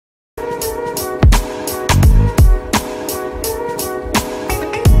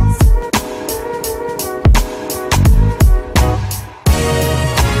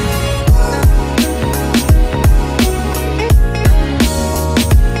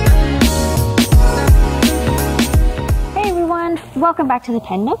welcome back to the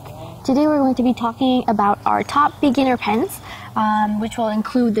Pen Nook. Today we're going to be talking about our top beginner pens, which will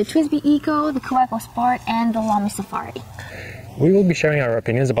include the TWSBI Eco, the Kaweco Sport, and the Lamy Safari. We will be sharing our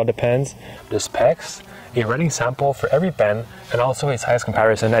opinions about the pens, the specs, a writing sample for every pen, and also a size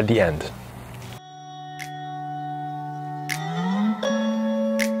comparison at the end.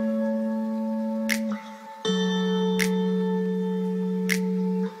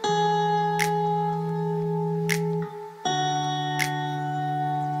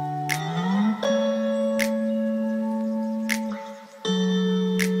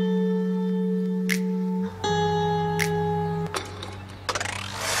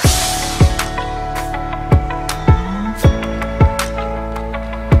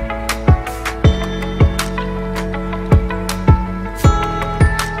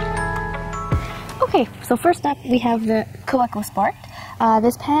 Okay, so first up we have the Kaweco Sport.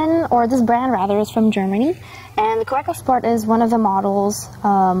 This pen, or this brand rather, is from Germany, and the Kaweco Sport is one of the models,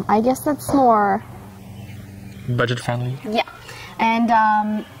 I guess that's more budget friendly? Yeah,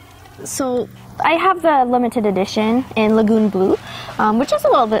 and so I have the limited edition in Lagoon Blue, which is a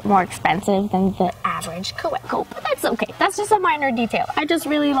little bit more expensive than the average Kaweco, but that's okay. That's just a minor detail. I just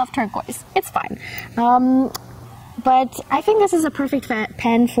really love turquoise. It's fine. But I think this is a perfect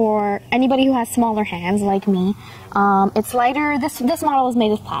pen for anybody who has smaller hands like me. It's lighter. This model is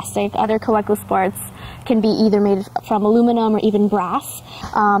made of plastic. Other Kaweco Sports can be either made from aluminum or even brass.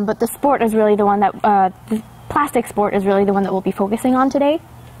 But the Sport is really the one that, the plastic Sport is really the one that we'll be focusing on today.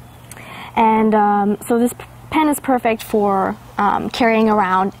 And so this pen is perfect for carrying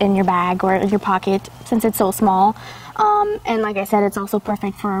around in your bag or in your pocket since it's so small. And like I said, it's also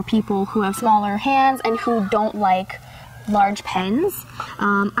perfect for people who have smaller hands and who don't like large pens.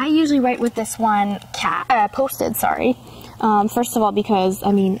 I usually write with this one posted, sorry. First of all, because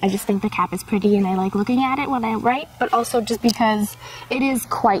I just think the cap is pretty and I like looking at it when I write, but also just because it is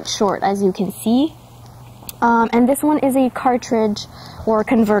quite short, as you can see. And this one is a cartridge or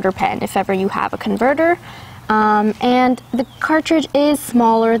converter pen, if ever you have a converter. And the cartridge is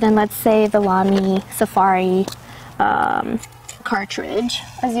smaller than, let's say, the Lamy Safari cartridge.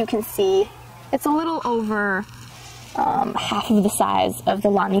 As you can see, it's a little over half of the size of the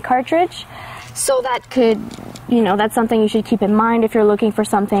Lamy cartridge. So that could, that's something you should keep in mind if you're looking for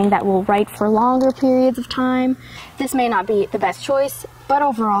something that will write for longer periods of time. This may not be the best choice, but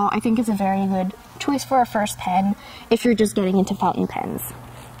overall I think it's a very good choice for a first pen if you're just getting into fountain pens.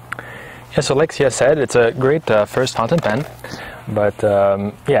 Yeah, so like Sia said, it's a great first fountain pen, but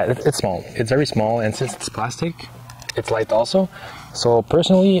yeah, it's small. It's very small, and since it's plastic, it's light also. So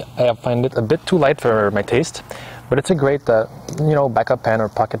personally, I find it a bit too light for my taste, but it's a great, backup pen or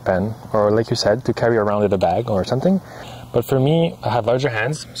pocket pen, or like you said, to carry around in a bag or something. But for me, I have larger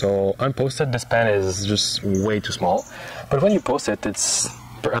hands, so unposted, this pen is just way too small. But when you post it, it's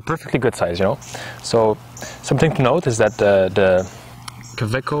a perfectly good size, So something to note is that the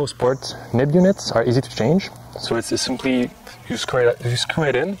Kaweco Sport nib units are easy to change. So it's simply, you screw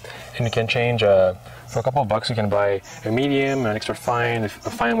it in, and you can change, for a couple of bucks you can buy a medium, an extra fine, a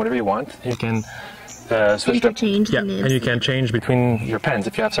fine, whatever you want. You can switch interchange the nibs. And you can change between your pens.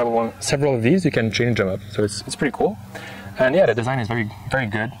 If you have several of these, you can change them up. So it's pretty cool. And yeah, the design is very, very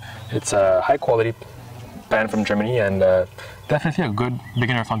good. It's a high quality pen from Germany, and definitely a good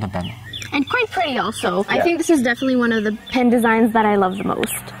beginner fountain pen. And quite pretty also. Yeah. I think this is definitely one of the pen designs that I love the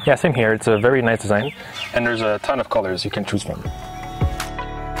most. Yeah, same here. It's a very nice design, and there's a ton of colors you can choose from.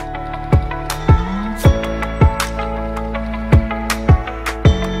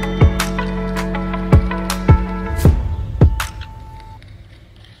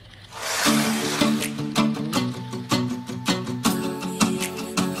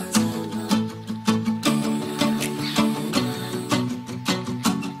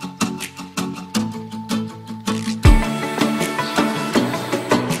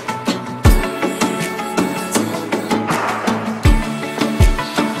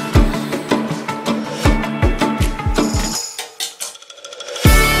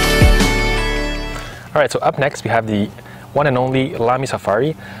 Alright, so up next we have the one and only Lamy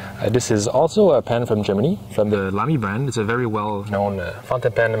Safari. This is also a pen from Germany, from the Lamy brand. It's a very well-known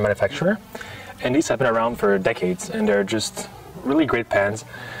fountain pen manufacturer. And these have been around for decades, and they're just really great pens.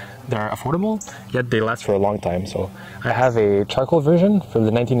 They're affordable, yet they last for a long time. So I have a charcoal version from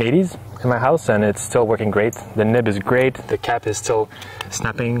the 1980s in my house, and it's still working great. The nib is great, the cap is still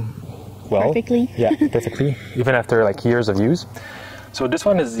snapping well. Perfectly. Yeah, perfectly, even after like years of use. So this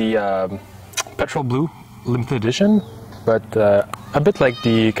one is the Petrol Blue limited edition, but a bit like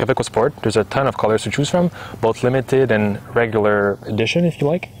the Kaweco Sport. There's a ton of colors to choose from, both limited and regular edition if you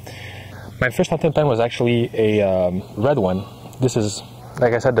like. My first fountain pen was actually a red one. this is,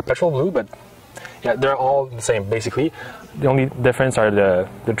 like I said, the petrol blue, but yeah, they're all the same basically. The only difference are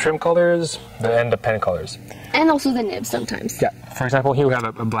the trim colors and the pen colors. And also the nibs sometimes. Yeah, for example, here we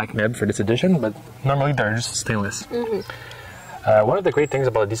have a black nib for this edition, but normally they're just stainless. One of the great things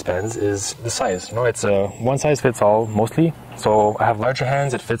about these pens is the size. You know, it's a one size fits all mostly. So I have larger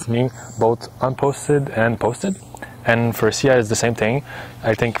hands, it fits me both unposted and posted. And for CI it's the same thing.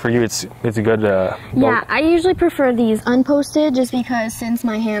 I think for you it's a good yeah, I usually prefer these unposted just because since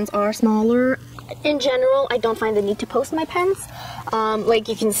my hands are smaller, in general I don't find the need to post my pens. Like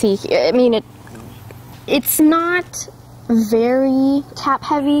you can see, I mean it's not very cap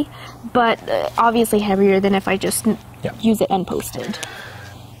heavy, but obviously heavier than if I just use it unposted.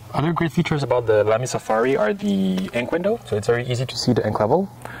 Other great features about the Lamy Safari are the ink window, so it's very easy to see the ink level.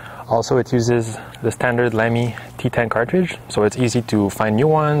 Also, it uses the standard Lamy T10 cartridge, so it's easy to find new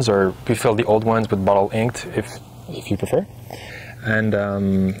ones or refill the old ones with bottle inked if you prefer. And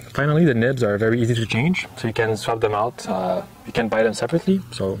finally, the nibs are very easy to change, so you can swap them out. You can buy them separately,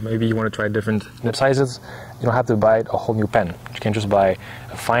 so maybe you want to try different nib sizes. You don't have to buy a whole new pen. You can just buy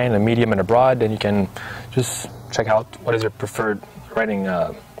a fine, a medium, and a broad, and you can just check out what is your preferred writing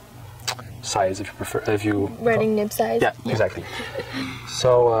size, if you writing nib size. Yeah, exactly.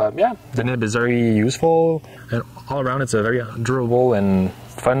 So yeah, the nib is very useful, and all around it's a very durable and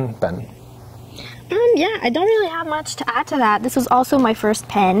fun pen. Yeah, I don't really have much to add to that. This was also my first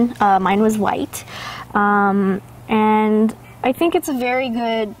pen. Mine was white, and I think it's a very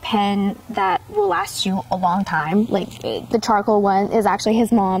good pen that will last you a long time. Like the charcoal one is actually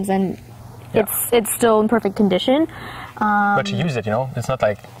his mom's, and it's still in perfect condition. But you use it, you know. It's not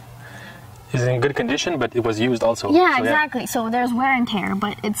like it's in good condition, but it was used also. Yeah, so, exactly. So there's wear and tear,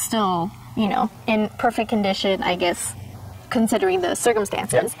 but it's still, you know, in perfect condition, I guess, considering the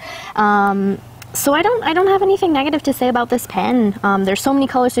circumstances. Yeah. So I don't have anything negative to say about this pen. There's so many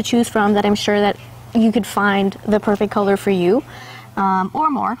colors to choose from that I'm sure that you could find the perfect color for you,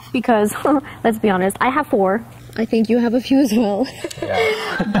 or more, because let's be honest, I have 4. I think you have a few as well.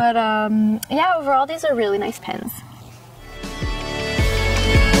 Yeah. But yeah, overall these are really nice pens.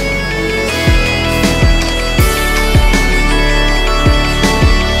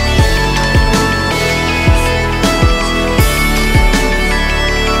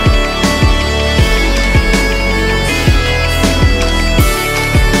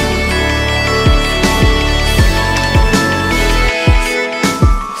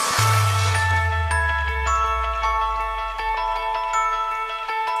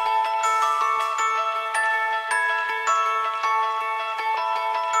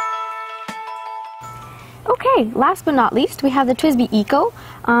 Okay, last but not least, we have the TWSBI Eco.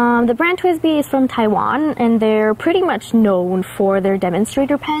 The brand TWSBI is from Taiwan, and they're pretty much known for their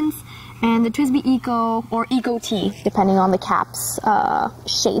demonstrator pens. And the TWSBI Eco, or Eco-T, depending on the cap's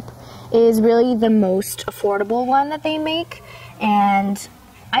shape, is really the most affordable one that they make. And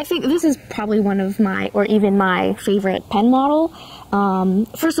I think this is probably one of my, or even my favorite pen model.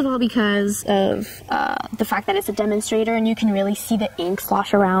 First of all, because of the fact that it's a demonstrator and you can really see the ink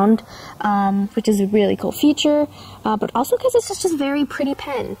slosh around, which is a really cool feature, but also because it's just a very pretty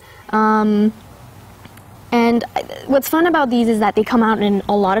pen. And what's fun about these is that they come out in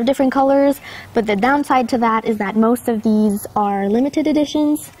a lot of different colors, but the downside to that is that most of these are limited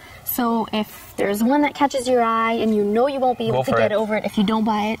editions. So if there's one that catches your eye and you know you won't be able to get over it if you don't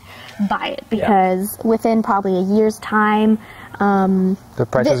buy it, because within probably a year's time, the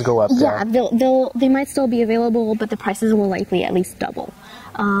prices go up. Yeah, they might still be available, but the prices will likely at least double.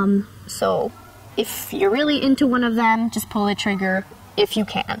 So if you're really into one of them, just pull the trigger if you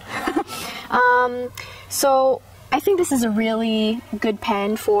can. So I think this is a really good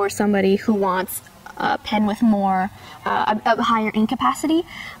pen for somebody who wants a pen with more, a higher ink capacity.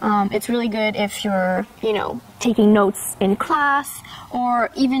 It's really good if you're, you know, taking notes in class, or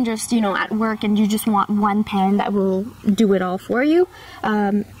even just, you know, at work and you just want one pen that will do it all for you.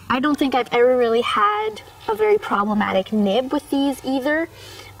 I don't think I've ever really had a very problematic nib with these either.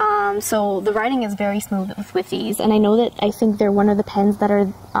 So the writing is very smooth with these, and I know that I think they're one of the pens that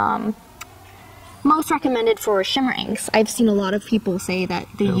are most recommended for shimmer inks. I've seen a lot of people say that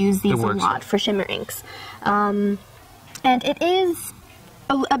they use these a lot for shimmer inks. And it is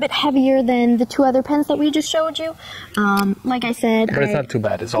a bit heavier than the 2 other pens that we just showed you. Like I said, but it's not too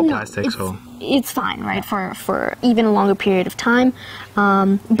bad. It's all plastic, so it's fine, right? For even a longer period of time.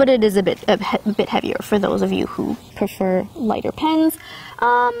 But it is a bit heavier for those of you who prefer lighter pens.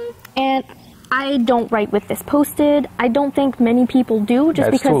 And I don't write with this posted. I don't think many people do,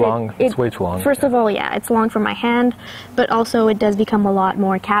 just because too long. It's way too long. First of all, yeah, it's long for my hand, but also it does become a lot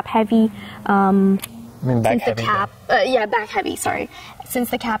more cap heavy. I mean, back since the heavy. cap, yeah, back heavy, sorry. Since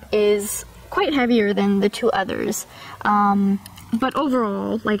the cap is quite heavier than the two others. But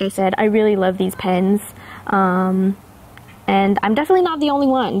overall, like I said, I really love these pens. And I'm definitely not the only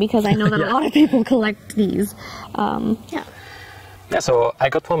one, because I know that a lot of people collect these. Yeah. Yeah, so I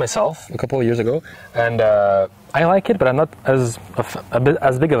got one myself a couple of years ago, and I like it, but I'm not as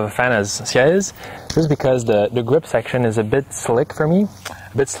big of a fan as Sia is, just because the grip section is a bit slick for me,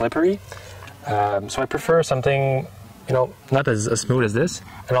 a bit slippery. So I prefer something, you know, not as smooth as this.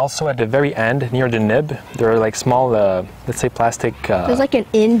 And also at the very end, near the nib, there are like small, let's say plastic... There's like an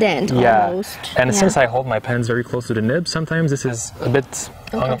indent almost. And since I hold my pens very close to the nib, sometimes this is a bit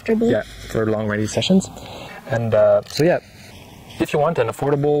uncomfortable. Yeah, for long ready sessions. And so yeah, if you want an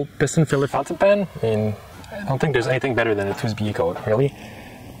affordable piston filler fountain pen, I mean, I don't think there's anything better than a TWSBI Eco, really.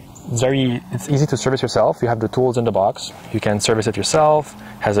 It's easy to service yourself. You have the tools in the box. You can service it yourself.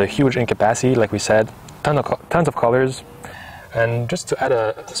 Has a huge ink capacity, like we said. Tons of colors. And just to add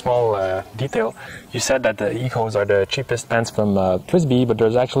a small detail, you said that the Ecos are the cheapest pens from TWSBI, but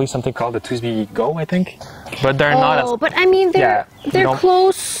there's actually something called the TWSBI Go, I think. But they're not as... but I mean, they're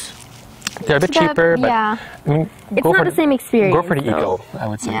close. They're a bit cheaper, but yeah. I mean, it's not the same experience. Go for the Eco, I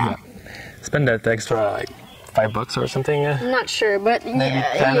would say. Yeah. Spend that extra like $5 or something. I'm not sure, but maybe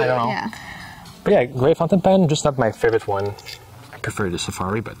 10, I don't know. Yeah. But yeah, great fountain pen, just not my favorite one. I prefer the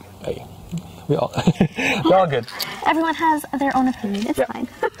Safari, but hey, we're all good. Everyone has their own opinion. It's fine.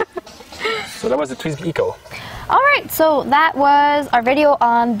 So that was the TWSBI Eco. All right, so that was our video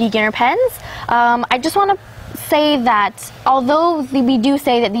on beginner pens. I just want to say that although we do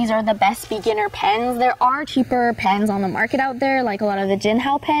say that these are the best beginner pens, there are cheaper pens on the market out there, like a lot of the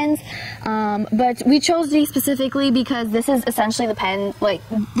Jinhao pens. But we chose these specifically because this is essentially the pen, like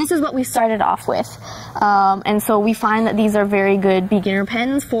this is what we started off with. And so we find that these are very good beginner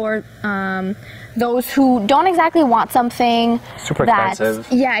pens for those who don't exactly want something super expensive.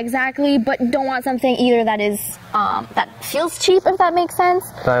 Yeah, exactly, but don't want something either that is that feels cheap, if that makes sense.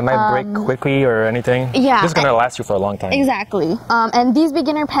 That it might break quickly or anything. Yeah, this is gonna last you for a long time. Exactly. And these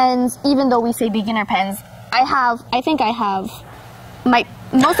beginner pens, even though we say beginner pens, I think I have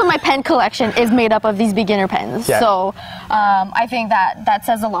most of my pen collection is made up of these beginner pens. Yeah. So I think that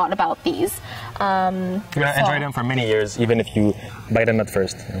says a lot about these. You're gonna enjoy them for many years, even if you buy them at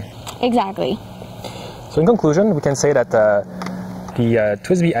first. Exactly. So in conclusion, we can say that the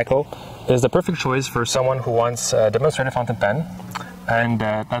TWSBI Eco is the perfect choice for someone who wants a demonstrative fountain pen and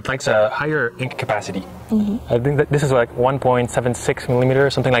that likes a higher ink capacity. I think that this is like 1.76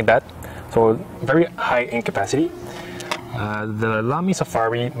 millimeters, something like that. So very high ink capacity. The Lamy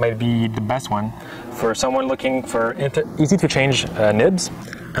Safari might be the best one for someone looking for easy to change nibs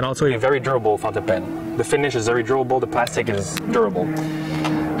and also a very durable fountain pen. The finish is very durable, the plastic is durable.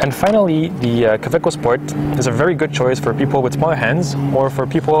 And finally, the Kaweco Sport is a very good choice for people with smaller hands or for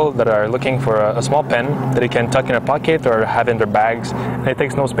people that are looking for a small pen that they can tuck in a pocket or have in their bags and it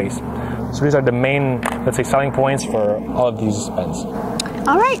takes no space. So these are the main, let's say, selling points for all of these pens.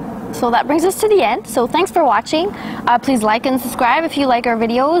 All right, so that brings us to the end. So thanks for watching. Please like and subscribe if you like our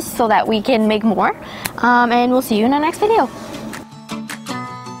videos so that we can make more. And we'll see you in our next video.